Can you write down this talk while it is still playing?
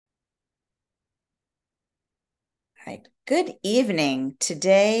Right. Good evening.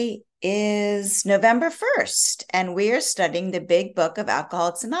 Today is November 1st, and we are studying the big book of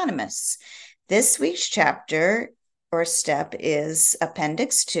Alcoholics Anonymous. This week's chapter or step is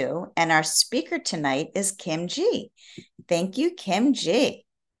Appendix 2, and our speaker tonight is Kim G. Thank you, Kim G.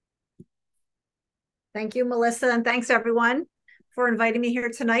 Thank you, Melissa, and thanks everyone for inviting me here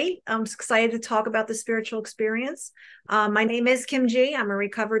tonight. I'm excited to talk about the spiritual experience. My name is Kim G. I'm a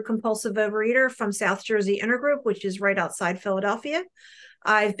recovered compulsive overeater from South Jersey Intergroup, which is right outside Philadelphia.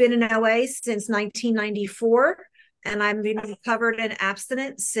 I've been in OA since 1994, and I've been recovered and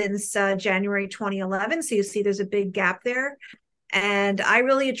abstinent since January 2011. So you see there's a big gap there. And I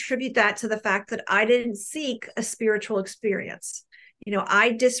really attribute that to the fact that I didn't seek a spiritual experience.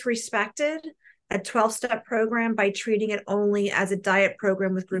 I disrespected a 12-step program by treating it only as a diet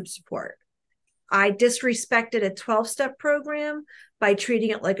program with group support. I disrespected a 12-step program by treating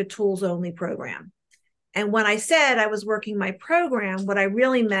it like a tools-only program. And when I said I was working my program, what I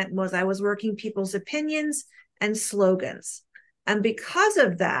really meant was I was working people's opinions and slogans. And because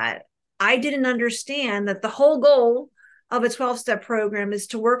of that, I didn't understand that the whole goal of a 12-step program is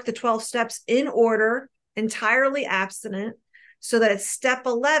to work the 12 steps in order, entirely abstinent, so that at step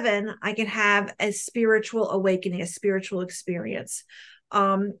 11, I can have a spiritual awakening, a spiritual experience.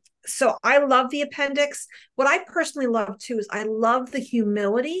 So I love the appendix. What I personally love too is I love the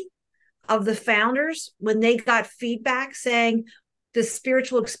humility of the founders when they got feedback saying the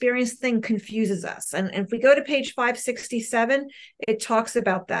spiritual experience thing confuses us. And if we go to page 567, it talks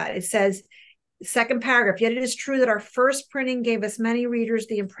about that. It says, second paragraph, yet it is true that our first printing gave us many readers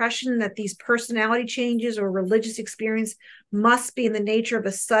the impression that these personality changes or religious experience must be in the nature of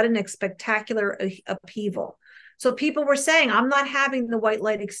a sudden and spectacular upheaval. So people were saying, I'm not having the white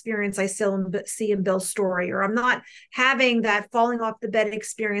light experience I see in Bill's story, or I'm not having that falling off the bed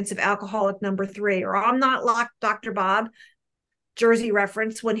experience of alcoholic number 3, or I'm not like Dr. Bob, Jersey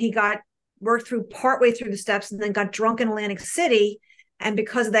reference, when he got worked through partway through the steps and then got drunk in Atlantic City. And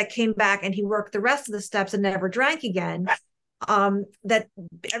because of that came back and he worked the rest of the steps and never drank again. That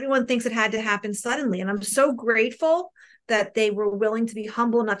everyone thinks it had to happen suddenly. And I'm so grateful that they were willing to be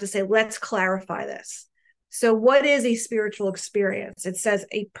humble enough to say, let's clarify this. So what is a spiritual experience? It says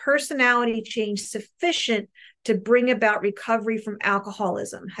a personality change sufficient to bring about recovery from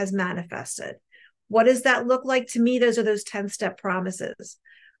alcoholism has manifested. What does that look like? To me, those are those 10-step promises.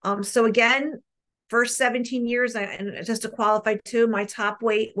 So again, first 17 years, and just to qualify too, my top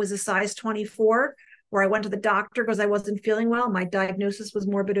weight was a size 24, where I went to the doctor because I wasn't feeling well. My diagnosis was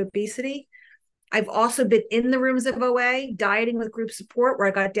morbid obesity. I've also been in the rooms of OA, dieting with group support, where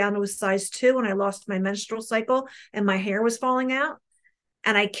I got down to a size 2 and I lost my menstrual cycle and my hair was falling out.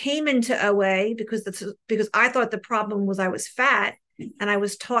 And I came into OA because I thought the problem was I was fat, and I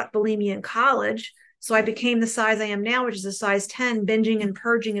was taught bulimia in college. So I became the size I am now, which is a size 10, binging and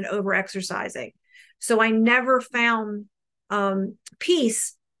purging and over-exercising. So I never found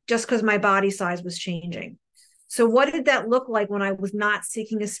peace just because my body size was changing. So what did that look like when I was not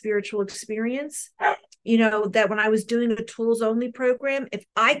seeking a spiritual experience? That when I was doing a tools only program, if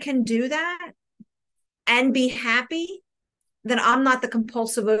I can do that and be happy, then I'm not the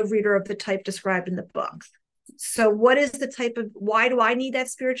compulsive overeater of the type described in the book. So what is the type of, why do I need that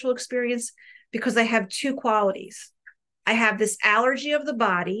spiritual experience? Because I have two qualities. I have this allergy of the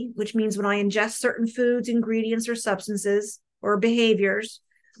body, which means when I ingest certain foods, ingredients, or substances or behaviors,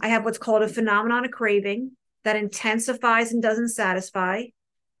 I have what's called a phenomenon of craving that intensifies and doesn't satisfy.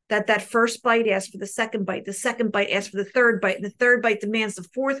 That first bite asks for the second bite asks for the third bite, and the third bite demands the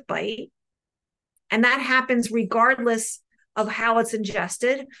fourth bite. And that happens regardless of how it's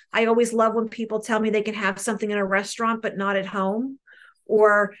ingested. I always love when people tell me they can have something in a restaurant, but not at home.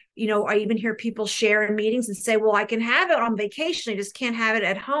 Or, I even hear people share in meetings and say, well, I can have it on vacation, I just can't have it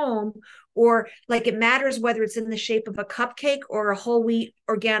at home. Or like it matters whether it's in the shape of a cupcake or a whole wheat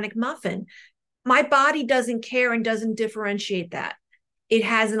organic muffin. My body doesn't care and doesn't differentiate that. It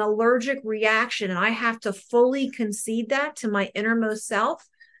has an allergic reaction, and I have to fully concede that to my innermost self,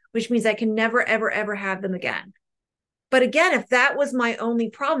 which means I can never, ever, ever have them again. But again, if that was my only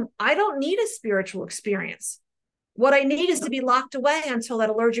problem, I don't need a spiritual experience. What I need is to be locked away until that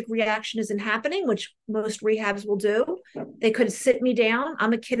allergic reaction isn't happening, which most rehabs will do. They could sit me down.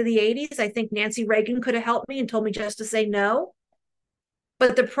 I'm a kid of the 80s. I think Nancy Reagan could have helped me and told me just to say no.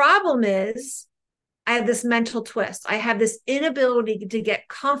 But the problem is I have this mental twist. I have this inability to get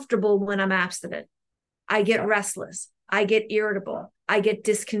comfortable when I'm abstinent. I get restless. I get irritable. I get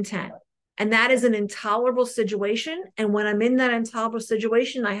discontent. And that is an intolerable situation. And when I'm in that intolerable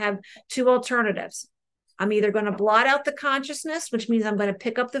situation, I have two alternatives. I'm either going to blot out the consciousness, which means I'm going to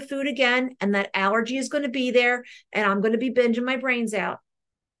pick up the food again, and that allergy is going to be there, and I'm going to be binging my brains out.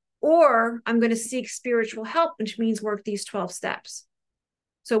 Or I'm going to seek spiritual help, which means work these 12 steps.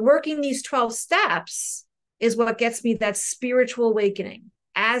 So working these 12 steps is what gets me that spiritual awakening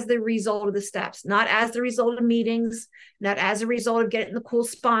as the result of the steps, not as the result of meetings, not as a result of getting the cool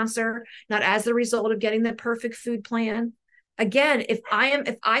sponsor, not as the result of getting the perfect food plan. Again, if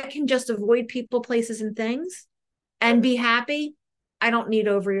I can just avoid people, places, and things and be happy, I don't need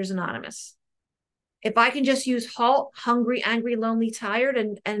Overeaters Anonymous. If I can just use HALT, hungry, angry, lonely, tired,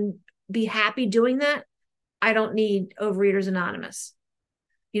 and be happy doing that, I don't need Overeaters Anonymous.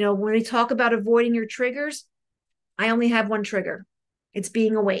 You know, when we talk about avoiding your triggers, I only have one trigger. It's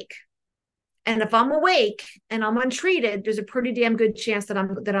being awake. And if I'm awake and I'm untreated, there's a pretty damn good chance that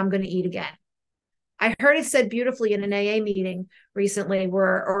I'm going to eat again. I heard it said beautifully in an AA meeting recently,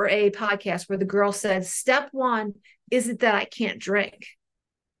 or a podcast, where the girl said, step one isn't that I can't drink.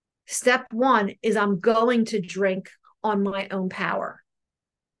 Step one is I'm going to drink on my own power.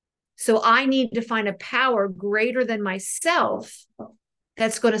 So I need to find a power greater than myself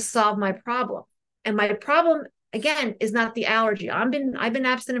that's going to solve my problem. And my problem, again, is not the allergy. I've been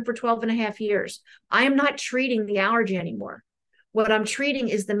abstinent for 12 and a half years. I am not treating the allergy anymore. What I'm treating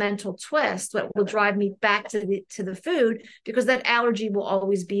is the mental twist that will drive me back to the food, because that allergy will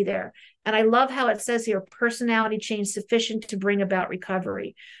always be there. And I love how it says here, personality change sufficient to bring about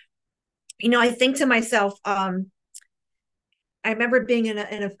recovery. You know, I think to myself, I remember being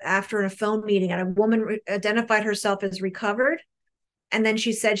after a phone meeting, and a woman identified herself as recovered. And then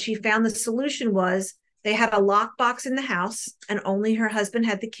she said she found the solution was they had a lockbox in the house and only her husband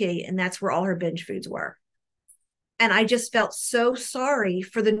had the key. And that's where all her binge foods were. And I just felt so sorry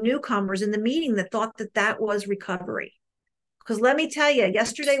for the newcomers in the meeting that thought that that was recovery. Because let me tell you,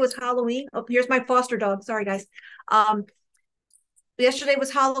 yesterday was Halloween. Oh, here's my foster dog. Sorry, guys. Yesterday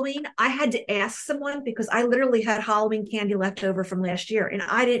was Halloween. I had to ask someone because I literally had Halloween candy left over from last year. And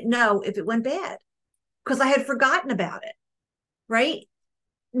I didn't know if it went bad because I had forgotten about it. Right?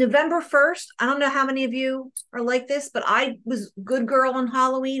 November 1st, I don't know how many of you are like this, but I was good girl on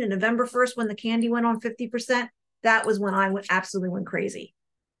Halloween. And November 1st, when the candy went on 50%, that was when I absolutely went crazy.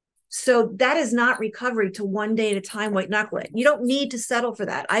 So that is not recovery to one day at a time, white knuckle it. You don't need to settle for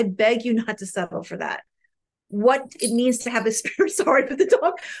that. I beg you not to settle for that. What it means to have a spirit, sorry for the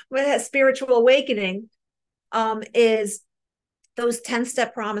dog, but a spiritual awakening is those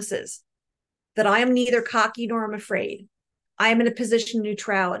 10-step promises that I am neither cocky nor I'm afraid. I am in a position of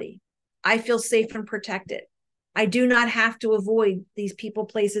neutrality. I feel safe and protected. I do not have to avoid these people,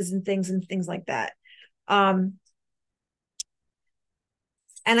 places, and things like that. And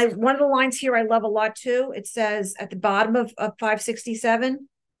one of the lines here I love a lot too. It says at the bottom of 567,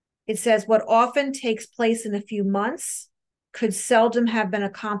 it says, what often takes place in a few months could seldom have been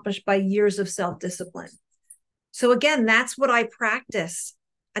accomplished by years of self-discipline. So again, that's what I practice.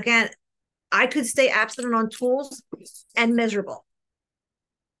 Again, I could stay abstinent on tools and miserable.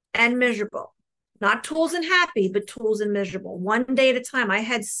 Not tools and happy, but tools and miserable. One day at a time. I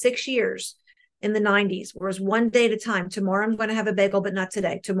had 6 years in the 90s, whereas one day at a time. Tomorrow I'm going to have a bagel, but not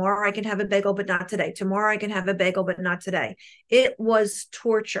today. Tomorrow I can have a bagel, but not today. Tomorrow I can have a bagel, but not today. It was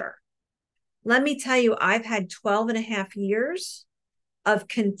torture. Let me tell you, I've had 12 and a half years of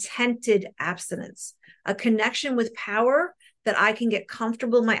contented abstinence, a connection with power that I can get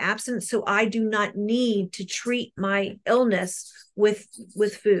comfortable in my abstinence, so I do not need to treat my illness with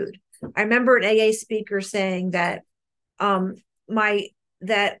food. I remember an AA speaker saying that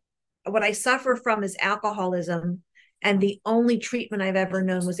what I suffer from is alcoholism, and the only treatment I've ever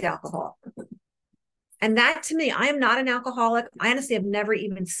known was alcohol. And that, to me, I am not an alcoholic. I honestly have never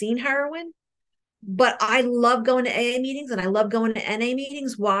even seen heroin, but I love going to AA meetings and I love going to NA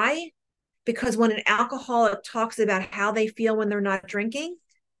meetings. Why? Because when an alcoholic talks about how they feel when they're not drinking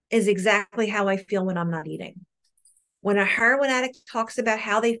is exactly how I feel when I'm not eating. When a heroin addict talks about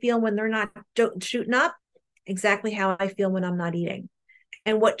how they feel when they're not shooting up, exactly how I feel when I'm not eating.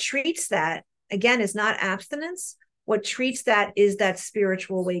 And what treats that, again, is not abstinence. What treats that is that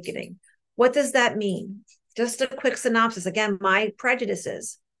spiritual awakening. What does that mean? Just a quick synopsis. Again, my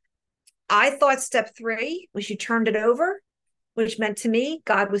prejudices. I thought step 3 was you turned it over, which meant to me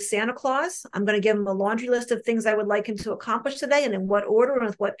God was Santa Claus. I'm going to give him a laundry list of things I would like him to accomplish today, and in what order and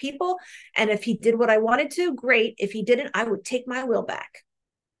with what people. And if he did what I wanted to, great. If he didn't, I would take my will back.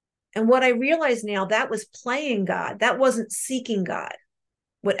 And what I realize now, that was playing God. That wasn't seeking God,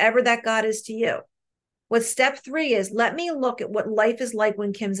 whatever that God is to you. What step 3 is, let me look at what life is like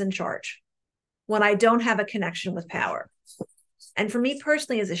when Kim's in charge, when I don't have a connection with power. And for me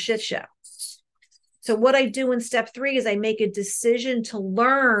personally, it's a shit show. So what I do in step 3 is I make a decision to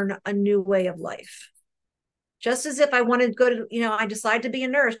learn a new way of life. Just as if I want to go to, I decide to be a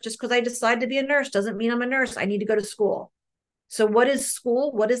nurse. Just because I decide to be a nurse doesn't mean I'm a nurse. I need to go to school. So what is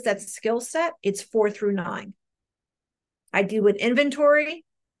school? What is that skill set? It's 4 through 9. I do an inventory.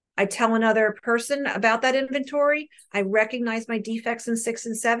 I tell another person about that inventory. I recognize my defects in 6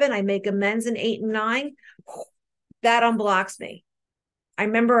 and 7. I make amends in 8 and 9. That unblocks me. I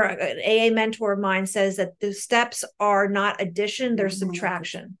remember an AA mentor of mine says that the steps are not addition, they're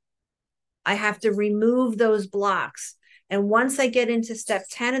subtraction. I have to remove those blocks. And once I get into step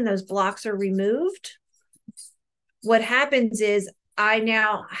 10 and those blocks are removed, what happens is I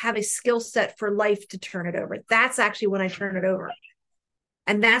now have a skill set for life to turn it over. That's actually when I turn it over.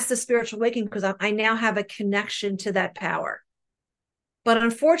 And that's the spiritual awakening, because I now have a connection to that power. But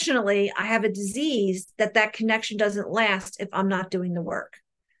unfortunately, I have a disease that connection doesn't last if I'm not doing the work.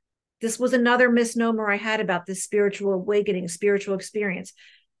 This was another misnomer I had about this spiritual awakening, spiritual experience.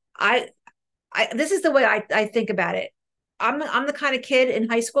 This is the way I think about it. I'm the kind of kid in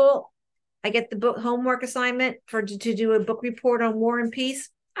high school. I get the book homework assignment to do a book report on War and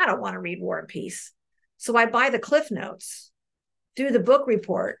Peace. I don't want to read War and Peace. So I buy the Cliff Notes, do the book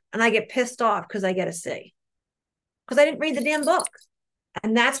report, and I get pissed off because I get a C. Because I didn't read the damn book.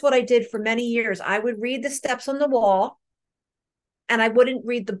 And that's what I did for many years. I would read the steps on the wall, and I wouldn't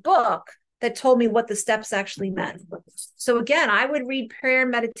read the book that told me what the steps actually meant. So again, I would read prayer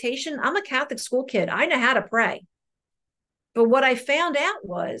and meditation. I'm a Catholic school kid. I know how to pray. But what I found out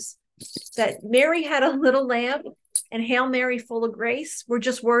was that Mary had a little lamb and Hail Mary full of grace were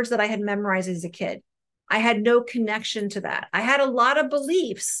just words that I had memorized as a kid. I had no connection to that. I had a lot of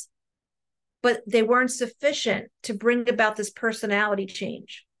beliefs, but they weren't sufficient to bring about this personality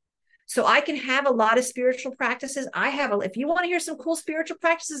change. So I can have a lot of spiritual practices. If you want to hear some cool spiritual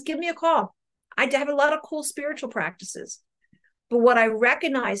practices, give me a call. I have a lot of cool spiritual practices. But what I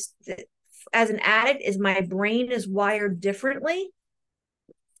recognized as an addict is my brain is wired differently.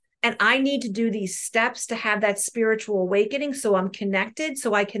 And I need to do these steps to have that spiritual awakening so I'm connected,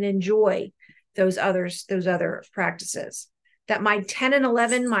 so I can enjoy those other practices. That my 10 and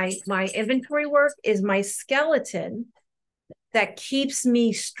 11, my inventory work is my skeleton that keeps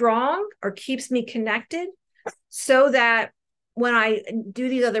me strong or keeps me connected, so that when I do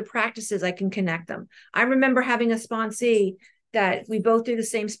these other practices, I can connect them. I remember having a sponsee that we both do the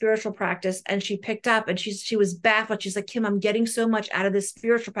same spiritual practice, and she picked up and she was baffled. She's like, Kim, I'm getting so much out of this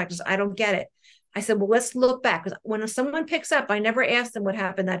spiritual practice. I don't get it. I said, well, let's look back. Because when someone picks up, I never ask them what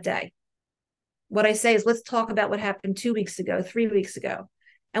happened that day. What I say is, let's talk about what happened 2 weeks ago, 3 weeks ago.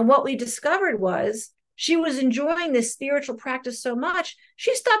 And what we discovered was she was enjoying this spiritual practice so much,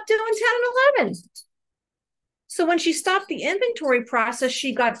 she stopped doing 10 and 11. So when she stopped the inventory process,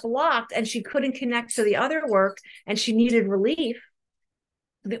 she got blocked and she couldn't connect to the other work, and she needed relief.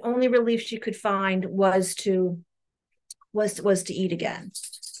 The only relief she could find was to eat again.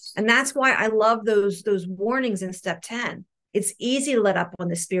 And that's why I love those warnings in step 10. It's easy to let up on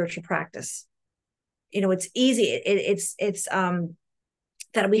the spiritual practice. It's easy. It's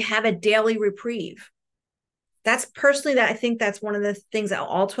that we have a daily reprieve. That's personally, that I think that's one of the things that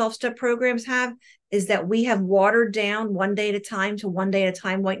all 12-step programs have, is that we have watered down one day at a time to one day at a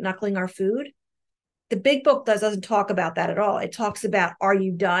time, white knuckling our food. The big book doesn't talk about that at all. It talks about, are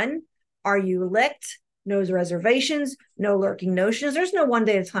you done? Are you licked? No reservations, no lurking notions. There's no one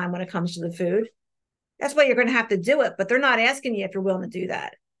day at a time when it comes to the food. That's why you're going to have to do it, but they're not asking you if you're willing to do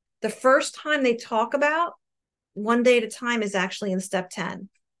that. The first time they talk about one day at a time is actually in step 10.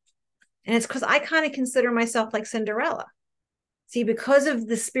 And it's because I kind of consider myself like Cinderella. See, because of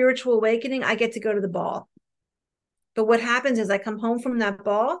the spiritual awakening, I get to go to the ball. But what happens is I come home from that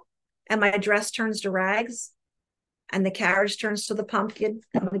ball and my dress turns to rags, and the carriage turns to the pumpkin,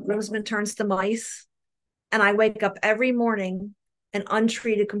 and the groomsman turns to mice. And I wake up every morning an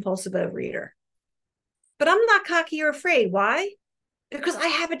untreated compulsive overeater. But I'm not cocky or afraid. Why? Because I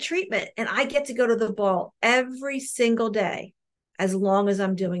have a treatment and I get to go to the ball every single day as long as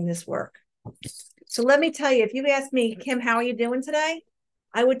I'm doing this work. So let me tell you, if you ask me, Kim, how are you doing today?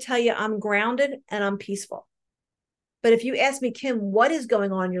 I would tell you I'm grounded and I'm peaceful. But if you ask me, Kim, what is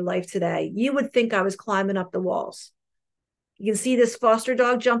going on in your life today? You would think I was climbing up the walls. You can see this foster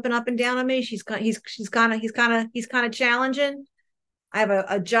dog jumping up and down on me. He's kind of challenging. I have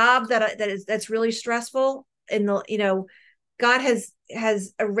a job that's really stressful, and God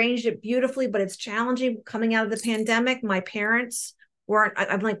has arranged it beautifully, but it's challenging. Coming out of the pandemic, my parents weren't.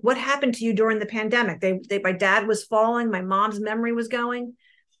 I'm like, what happened to you during the pandemic? My dad was falling. My mom's memory was going.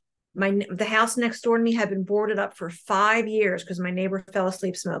 The house next door to me had been boarded up for 5 years because my neighbor fell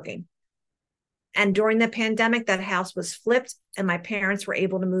asleep smoking. And during the pandemic, that house was flipped and my parents were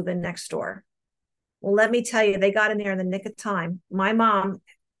able to move in next door. Well, let me tell you, they got in there in the nick of time. My mom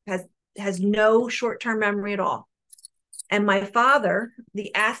has no short-term memory at all. And my father,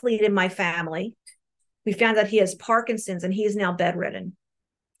 the athlete in my family, we found out he has Parkinson's and he is now bedridden.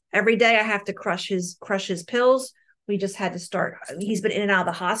 Every day I have to crush his pills. We just had to start. He's been in and out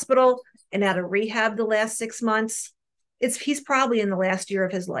of the hospital and out of rehab the last 6 months. He's probably in the last year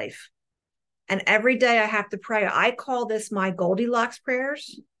of his life. And every day I have to pray. I call this my Goldilocks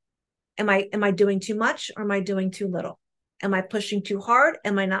prayers. Am I doing too much or am I doing too little? Am I pushing too hard?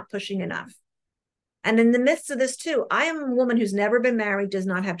 Am I not pushing enough? And in the midst of this too, I am a woman who's never been married, does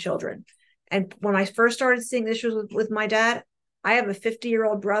not have children. And when I first started seeing issues with my dad, I have a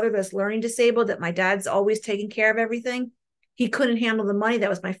 50-year-old brother that's learning disabled that my dad's always taking care of everything. He couldn't handle the money.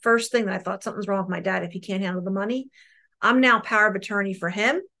 That was my first thing that I thought something's wrong with my dad if he can't handle the money. I'm now power of attorney for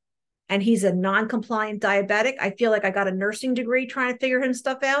him. And he's a non-compliant diabetic. I feel like I got a nursing degree trying to figure him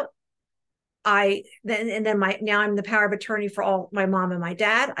stuff out. Now I'm the power of attorney for all my mom and my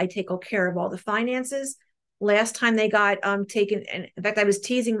dad. I take care of all the finances. Last time they got taken, and in fact, I was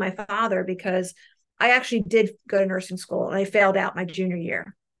teasing my father because I actually did go to nursing school and I failed out my junior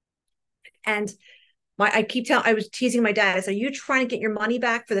year. And I was teasing my dad. I said, "Are you trying to get your money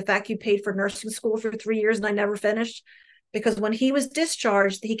back for the fact you paid for nursing school for 3 years and I never finished?" Because when he was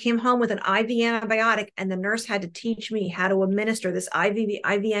discharged, he came home with an IV antibiotic and the nurse had to teach me how to administer this IV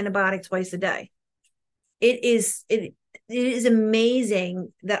antibiotic twice a day. It is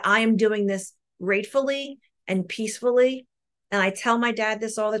amazing that I am doing this gratefully and peacefully. And I tell my dad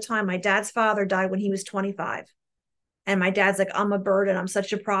this all the time. My dad's father died when he was 25. And my dad's like, "I'm a burden. I'm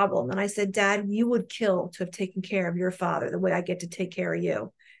such a problem." And I said, "Dad, you would kill to have taken care of your father the way I get to take care of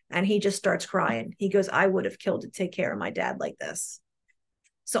you." And he just starts crying. He goes, "I would have killed to take care of my dad like this."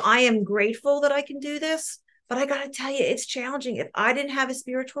 So I am grateful that I can do this, but I got to tell you, it's challenging. If I didn't have a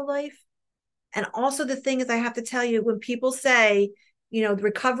spiritual life, and also the thing is, I have to tell you, when people say, the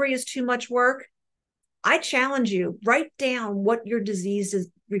recovery is too much work, I challenge you, write down what your disease is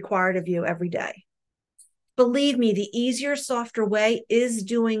required of you every day. Believe me, the easier, softer way is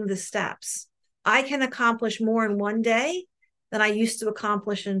doing the steps. I can accomplish more in one day than I used to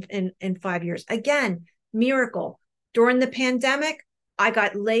accomplish in 5 years. Again, miracle. During the pandemic, I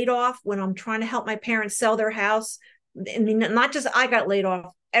got laid off when I'm trying to help my parents sell their house. I mean, not just I got laid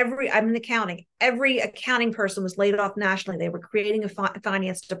off. I'm in accounting. Every accounting person was laid off nationally. They were creating a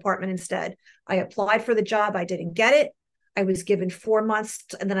finance department instead. I applied for the job. I didn't get it. I was given 4 months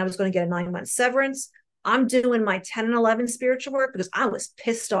and then I was going to get a 9-month severance. I'm doing my 10 and 11 spiritual work because I was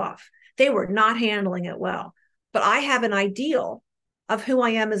pissed off. They were not handling it well. But I have an ideal of who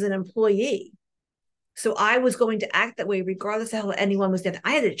I am as an employee. So I was going to act that way regardless of how anyone was there.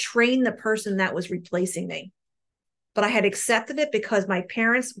 I had to train the person that was replacing me. But I had accepted it because my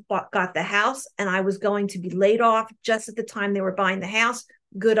parents got the house and I was going to be laid off just at the time they were buying the house.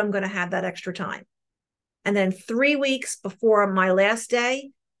 Good, I'm going to have that extra time. And then 3 weeks before my last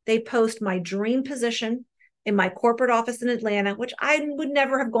day, they post my dream position in my corporate office in Atlanta, which I would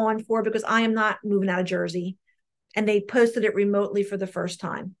never have gone for because I am not moving out of Jersey. And they posted it remotely for the first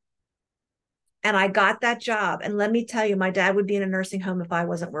time. And I got that job. And let me tell you, my dad would be in a nursing home if I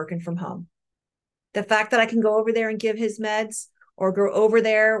wasn't working from home. The fact that I can go over there and give his meds or go over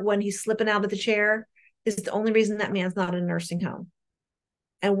there when he's slipping out of the chair is the only reason that man's not in a nursing home.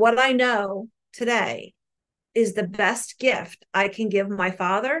 And what I know today is the best gift I can give my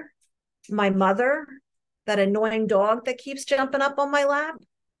father, my mother, that annoying dog that keeps jumping up on my lap.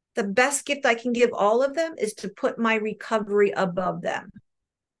 The best gift I can give all of them is to put my recovery above them,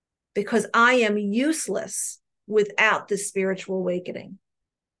 because I am useless without this spiritual awakening.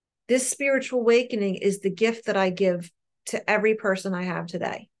 This spiritual awakening is the gift that I give to every person I have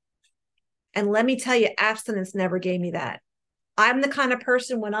today. And let me tell you, abstinence never gave me that. I'm the kind of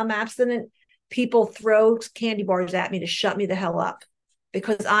person, when I'm abstinent, people throw candy bars at me to shut me the hell up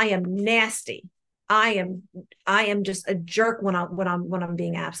because I am nasty. I am just a jerk when I'm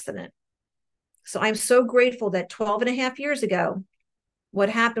being abstinent. So I'm so grateful that 12 and a half years ago, what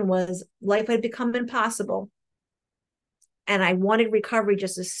happened was life had become impossible. And I wanted recovery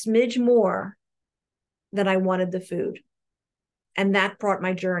just a smidge more than I wanted the food. And that brought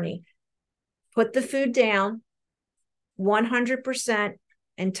my journey. Put the food down, 100%,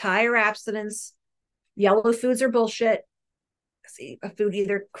 entire abstinence. Yellow foods are bullshit. See, a food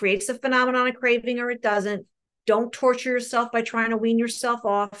either creates a phenomenon of craving or it doesn't. Don't torture yourself by trying to wean yourself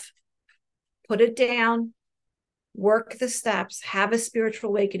off. Put it down. Work the steps, have a spiritual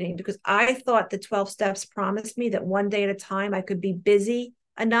awakening, because I thought the 12 steps promised me that one day at a time I could be busy,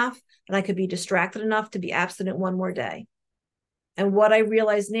 enough and I could be distracted enough to be abstinent one more day. And what I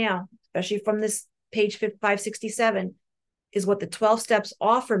realize now, especially from this page 567, is what the 12 steps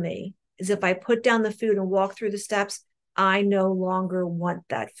offer me is if I put down the food and walk through the steps, I no longer want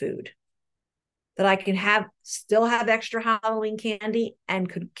that food. That I can still have extra Halloween candy and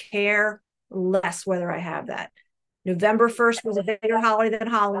could care less whether I have that. November 1st was a bigger holiday than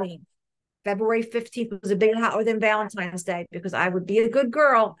Halloween. February 15th was a bigger holiday than Valentine's Day because I would be a good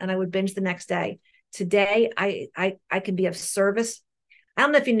girl and I would binge the next day. Today, I can be of service. I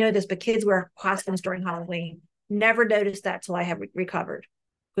don't know if you know this, but kids wear costumes during Halloween. Never noticed that till I have recovered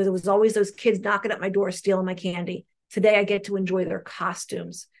because it was always those kids knocking at my door, stealing my candy. Today, I get to enjoy their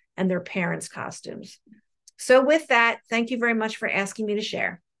costumes and their parents' costumes. So with that, thank you very much for asking me to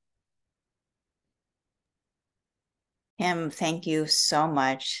share. Kim, thank you so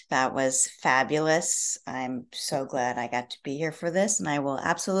much. That was fabulous. I'm so glad I got to be here for this, and I will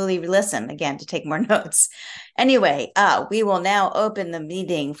absolutely listen again to take more notes. Anyway, we will now open the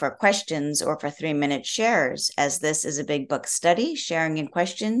meeting for questions or for 3-minute shares. As this is a big book study, sharing and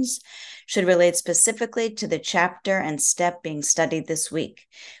questions should relate specifically to the chapter and step being studied this week.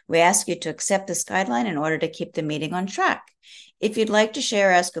 We ask you to accept this guideline in order to keep the meeting on track. If you'd like to share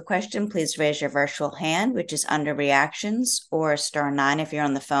or ask a question, please raise your virtual hand, which is under reactions, or *9 if you're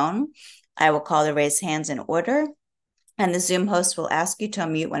on the phone. I will call the raised hands in order, and the Zoom host will ask you to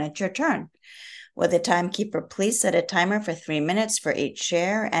unmute when it's your turn. Will the timekeeper please set a timer for 3 minutes for each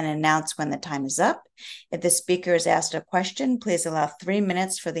share and announce when the time is up? If the speaker is asked a question, please allow 3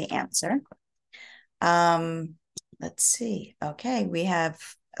 minutes for the answer. Let's see. Okay, it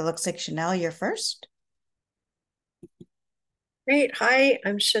looks like Chanel, you're first. Great. Hi,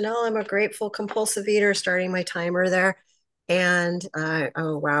 I'm Chanel. I'm a grateful compulsive eater, starting my timer there. And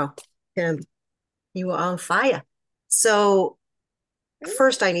oh, wow, Kim, you were on fire. So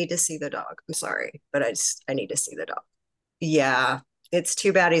first I need to see the dog. I'm sorry, but I need to see the dog. Yeah, it's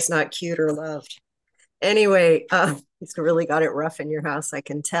too bad he's not cute or loved. Anyway, he's really got it rough in your house, I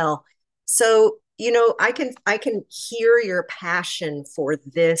can tell. So, I can hear your passion for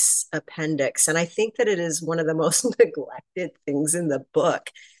this appendix, and I think that it is one of the most neglected things in the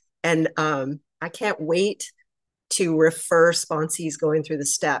book. And I can't wait to refer sponsees going through the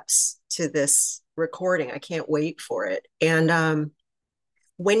steps to this recording. I can't wait for it. And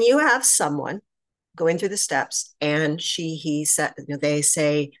when you have someone going through the steps and he said, they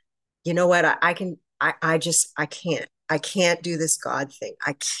say, you know what, I can't do this God thing.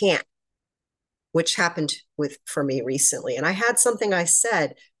 I can't, which happened for me recently. And I had something I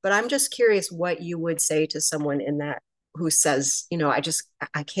said, but I'm just curious what you would say to someone in that who says,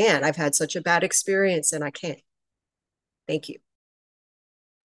 I can't. I've had such a bad experience and I can't. Thank you.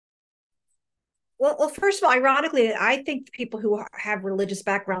 Well, first of all, ironically, I think people who have religious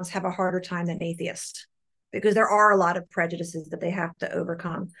backgrounds have a harder time than atheists because there are a lot of prejudices that they have to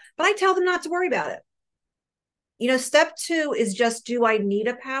overcome. But I tell them not to worry about it. Step 2 is just, do I need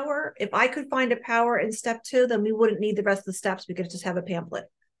a power? If I could find a power in step 2, then we wouldn't need the rest of the steps. We could just have a pamphlet.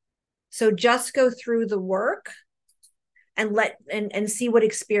 So just go through the work and see what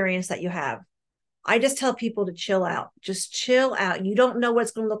experience that you have. I just tell people to chill out. Just chill out. You don't know what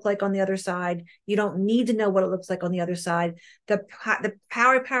it's going to look like on the other side. You don't need to know what it looks like on the other side. The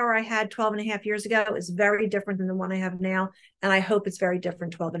power I had 12 and a half years ago is very different than the one I have now. And I hope it's very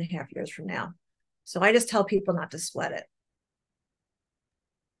different 12 and a half years from now. So I just tell people not to sweat it.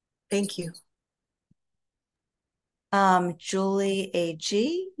 Thank you. Julie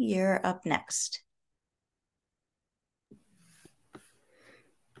A.G., you're up next.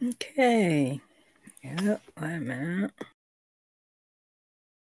 Okay. Yep, wait a minute.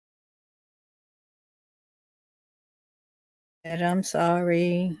 I'm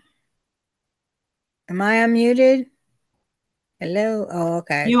sorry. Am I unmuted? Hello? Oh,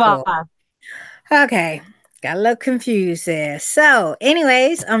 okay. You cool. are. Okay. Got a little confused there. So,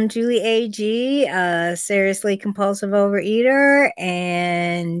 anyways, I'm Julie A.G., a seriously compulsive overeater,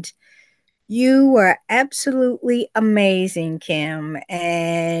 and you were absolutely amazing, Kim.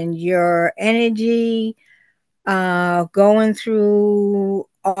 And your energy, going through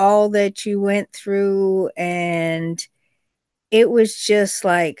all that you went through, and it was just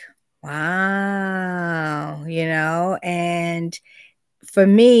like, wow, and for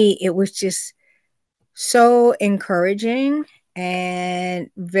me, it was just so encouraging and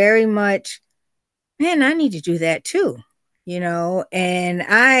very much, man, I need to do that too, and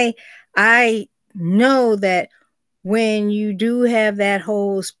I know that when you do have that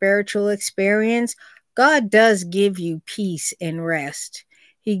whole spiritual experience, God does give you peace and rest.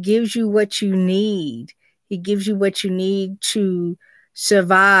 He gives you what you need. He gives you what you need to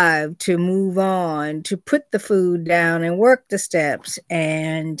survive, to move on, to put the food down and work the steps.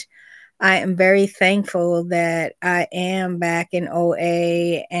 And I am very thankful that I am back in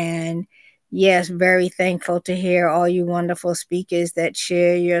OA, and yes, very thankful to hear all you wonderful speakers that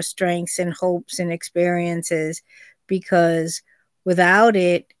share your strengths and hopes and experiences, because without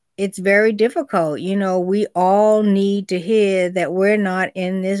it, it's very difficult. You know, we all need to hear that we're not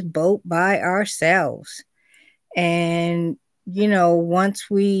in this boat by ourselves. And, you know, once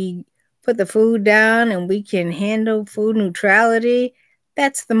we put the food down and we can handle food neutrality,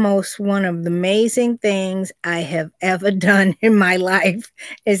 that's the most one of the amazing things I have ever done in my life,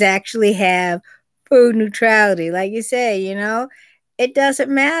 is actually have food neutrality. Like you say, you know, it doesn't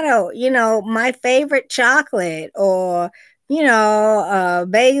matter, you know, my favorite chocolate, or, you know,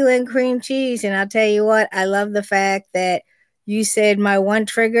 bagel and cream cheese. And I'll tell you what, I love the fact that you said my one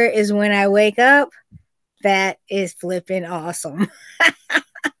trigger is when I wake up. That is flipping awesome.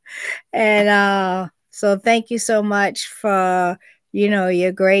 And so thank you so much for, you know,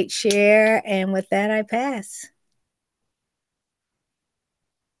 your great share. And with that, I pass.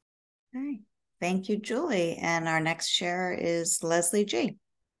 Okay. Thank you, Julie. And our next share is Leslie G.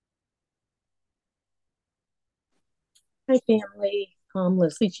 Hi, family.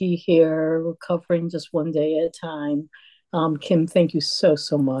 Leslie G here, recovering just one day at a time. Kim, thank you so,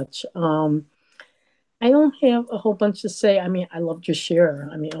 so much. I don't have a whole bunch to say. I mean, I loved your share.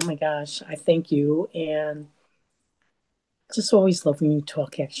 I mean, oh my gosh, I thank you. And just always love when you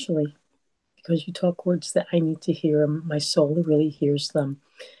talk, actually, because you talk words that I need to hear. My soul really hears them.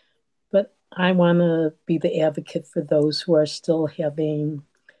 But I want to be the advocate for those who are still having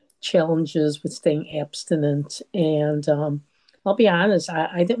challenges with staying abstinent. And I'll be honest,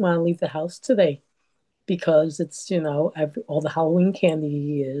 I didn't want to leave the house today because it's, you know, all the Halloween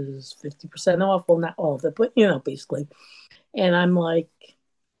candy is 50% off. Well, not all of it, but, you know, basically. And I'm like,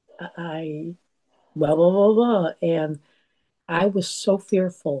 I, blah, blah, blah, blah. And I was so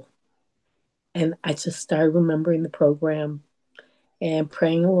fearful. And I just started remembering the program and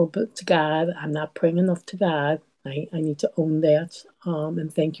praying a little bit to God. I'm not praying enough to God. I need to own that.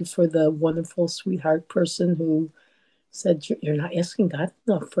 And thank you for the wonderful sweetheart person who said, You're not asking God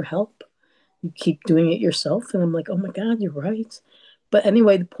enough for help. You keep doing it yourself. And I'm like, oh my God, you're right. But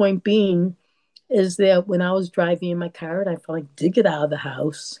anyway, the point being is that when I was driving in my car and I finally did get out of the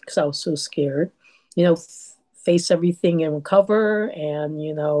house because I was so scared, you know, face everything and recover. And,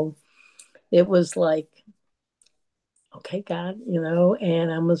 you know, it was like, okay, God, you know,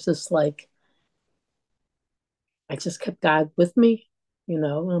 and I was just like, I just kept God with me, you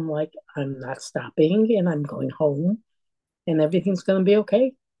know. I'm like, I'm not stopping and I'm going home and everything's going to be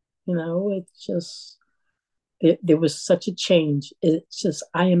okay. You know, it's just, there was such a change. It's just,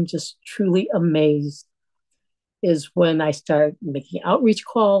 I am just truly amazed is when I start making outreach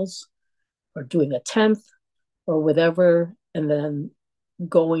calls or doing a 10th or whatever, and then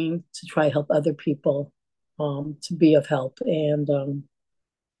going to try to help other people to be of help. And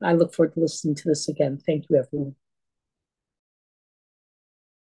I look forward to listening to this again. Thank you, everyone.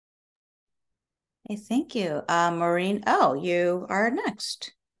 Hey, thank you. Maureen, oh, you are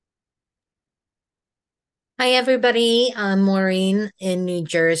next. Hi, everybody. I'm Maureen in New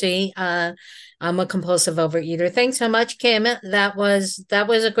Jersey. I'm a compulsive overeater. Thanks so much, Kim. That was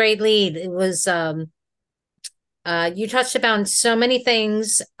a great lead. It was you touched upon so many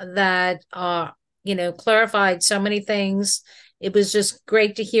things that you know, clarified so many things. It was just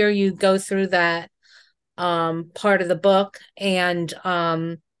great to hear you go through that part of the book. And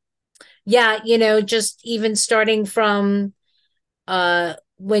yeah, you know, just even starting from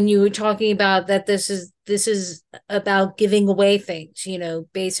when you were talking about that this is about giving away things, you know,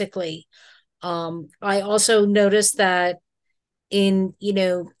 basically. I also noticed that in, you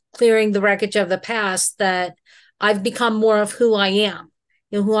know, clearing the wreckage of the past, that I've become more of who I am,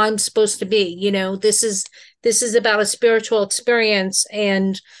 you know, who I'm supposed to be. You know, this is about a spiritual experience.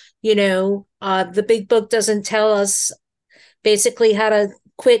 And, you know, the big book doesn't tell us basically how to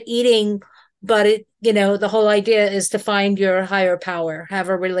quit eating, but it, you know, the whole idea is to find your higher power, have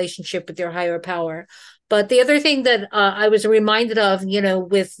a relationship with your higher power. But the other thing that I was reminded of, you know,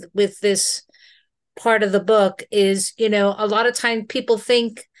 with this part of the book is, you know, a lot of times people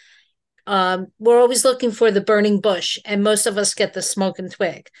think we're always looking for the burning bush, and most of us get the smoking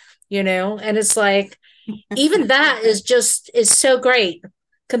twig, you know. And it's like, even that is so great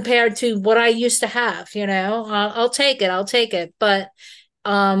compared to what I used to have, you know. I'll take it. But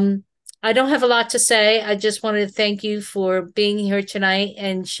I don't have a lot to say. I just wanted to thank you for being here tonight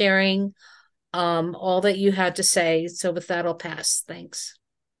and sharing all that you had to say. So with that, I'll pass. Thanks.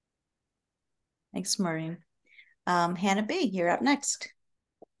 Thanks, Maureen. Hannah B., you're up next.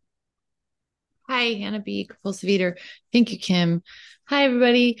 Hi, Hannah B., compulsive eater. Thank you, Kim. Hi,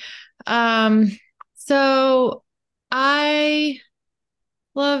 everybody. So I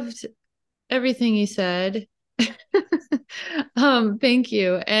loved everything you said. Thank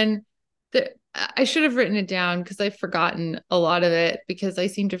you. And I should have written it down because I've forgotten a lot of it because I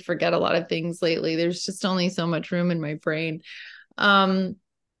seem to forget a lot of things lately. There's just only so much room in my brain.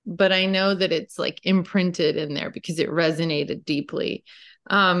 But I know that it's like imprinted in there because it resonated deeply.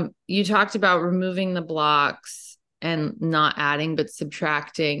 You talked about removing the blocks and not adding but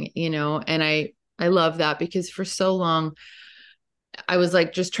subtracting, and I love that because for so long I was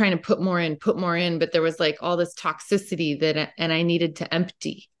like just trying to put more in, but there was like all this toxicity and I needed to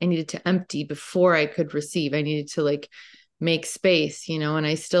empty. I needed to empty before I could receive. I needed to like make space, and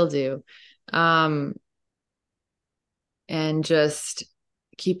I still do. And just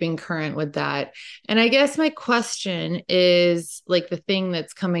keeping current with that. And I guess my question is like the thing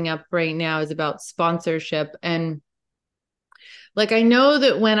that's coming up right now is about sponsorship. And like, I know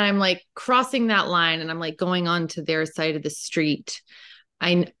that when I'm like crossing that line and I'm like going on to their side of the street,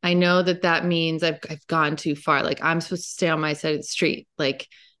 I know that means I've gone too far. Like I'm supposed to stay on my side of the street. Like,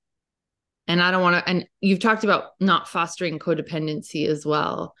 and I don't want to, and you've talked about not fostering codependency as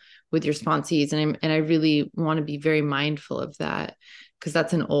well with your sponsees. And I really want to be very mindful of that because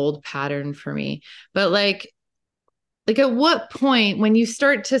that's an old pattern for me. But like at what point when you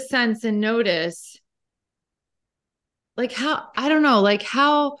start to sense and notice, like I don't know, like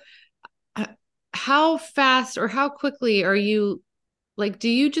how fast or how quickly are you, like, do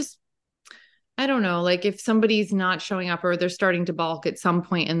you just, I don't know, like if somebody's not showing up or they're starting to balk at some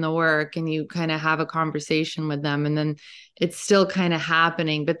point in the work and you kind of have a conversation with them and then it's still kind of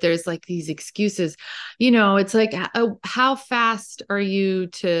happening, but there's like these excuses, it's like, how fast are you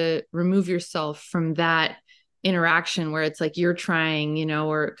to remove yourself from that interaction where it's like you're trying,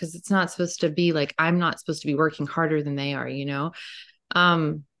 or because it's not supposed to be like, I'm not supposed to be working harder than they are,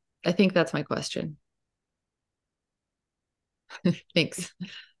 I think that's my question. Thanks.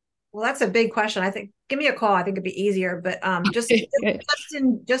 Well, that's a big question. I think give me a call. I think it'd be easier. But just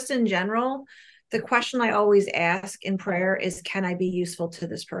in general, the question I always ask in prayer is, can I be useful to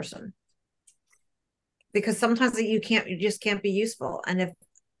this person? Because sometimes you just can't be useful. And if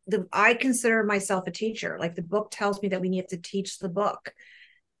I consider myself a teacher, like the book tells me that we need to teach the book.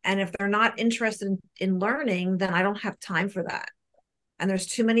 And if they're not interested in learning, then I don't have time for that. And there's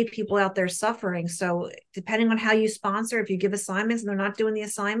too many people out there suffering. So depending on how you sponsor, if you give assignments and they're not doing the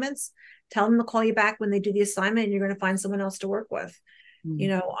assignments, tell them to call you back when they do the assignment and you're going to find someone else to work with.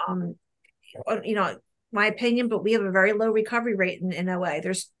 Mm-hmm. My opinion, but we have a very low recovery rate in OA.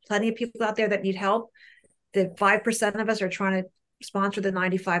 There's plenty of people out there that need help. The 5% of us are trying to sponsor the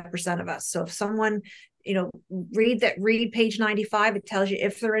 95% of us. So if someone, read page 95, it tells you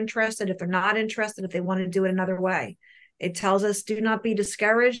if they're interested, if they're not interested, if they want to do it another way. It tells us do not be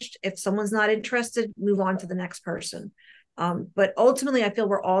discouraged. If someone's not interested, move on to the next person. But ultimately, I feel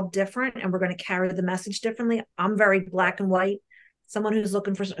we're all different and we're going to carry the message differently. I'm very black and white. Someone who's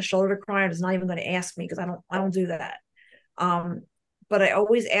looking for a shoulder to cry on is not even going to ask me because I don't do that. But I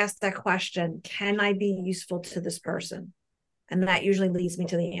always ask that question, can I be useful to this person? And that usually leads me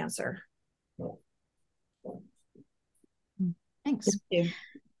to the answer. Thanks. Thank you.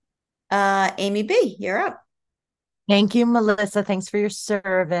 Amy B., you're up. Thank you, Melissa. Thanks for your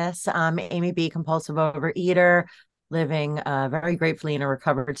service. Amy B., compulsive overeater, living very gratefully in a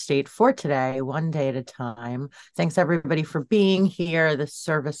recovered state for today, one day at a time. Thanks, everybody, for being here, the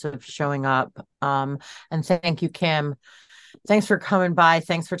service of showing up. And thank you, Kim. Thanks for coming by.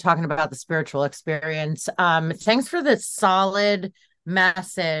 Thanks for talking about the spiritual experience. Thanks for the solid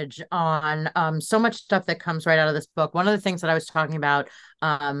message on so much stuff that comes right out of this book. One of the things that I was talking about,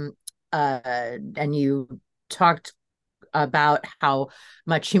 and you talked about how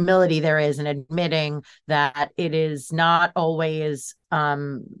much humility there is in admitting that it is not always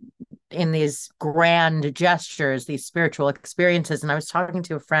in these grand gestures, these spiritual experiences. And I was talking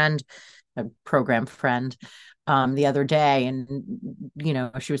to a program friend, the other day, and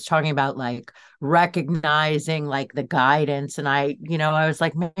she was talking about like recognizing like the guidance, and I was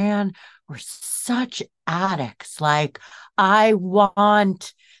like, man, we're such addicts. Like I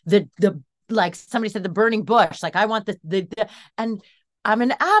want the like somebody said, the burning bush. Like I want the and I'm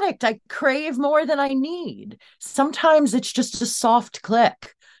an addict. I crave more than I need. Sometimes it's just a soft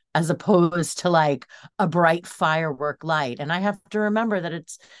click as opposed to like a bright firework light. And I have to remember that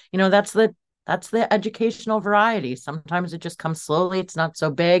it's, that's That's the educational variety. Sometimes it just comes slowly. It's not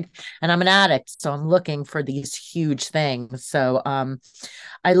so big. And I'm an addict, so I'm looking for these huge things. So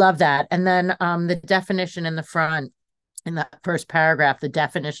I love that. And then the definition in the front, in that first paragraph, the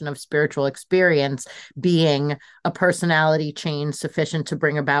definition of spiritual experience being a personality change sufficient to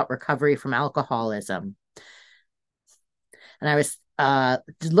bring about recovery from alcoholism. And I was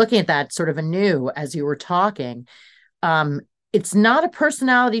looking at that sort of anew as you were talking. It's not a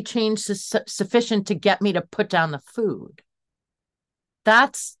personality change sufficient to get me to put down the food.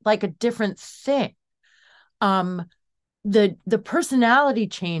 That's like a different thing. The personality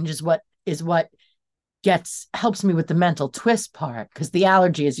change is what helps me with the mental twist part, because the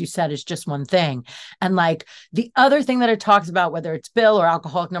allergy, as you said, is just one thing. And like the other thing that it talks about, whether it's Bill or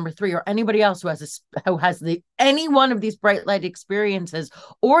alcoholic number 3 or anybody else who has any one of these bright light experiences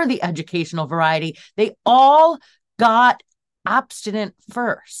or the educational variety, they all got abstinent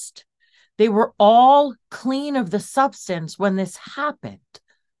first. They were all clean of the substance when this happened.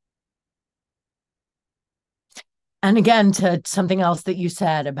 And again, to something else that you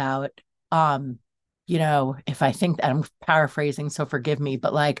said about, if I think, I'm paraphrasing, so forgive me,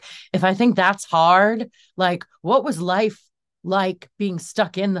 but like, if I think that's hard, like, what was life like being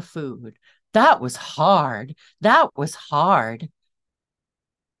stuck in the food? That was hard. That was hard.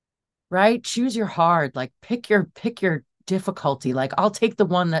 Right? Choose your hard, like pick your difficulty. Like, I'll take the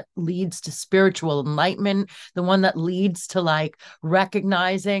one that leads to spiritual enlightenment, the one that leads to like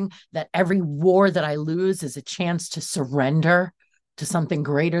recognizing that every war that I lose is a chance to surrender to something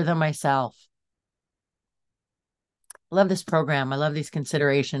greater than myself. I love this program. I love these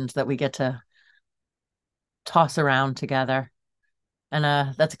considerations that we get to toss around together. And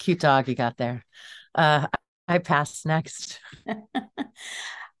that's a cute dog you got there. I pass next.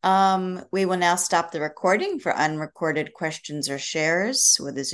 We will now stop the recording for unrecorded questions or shares with a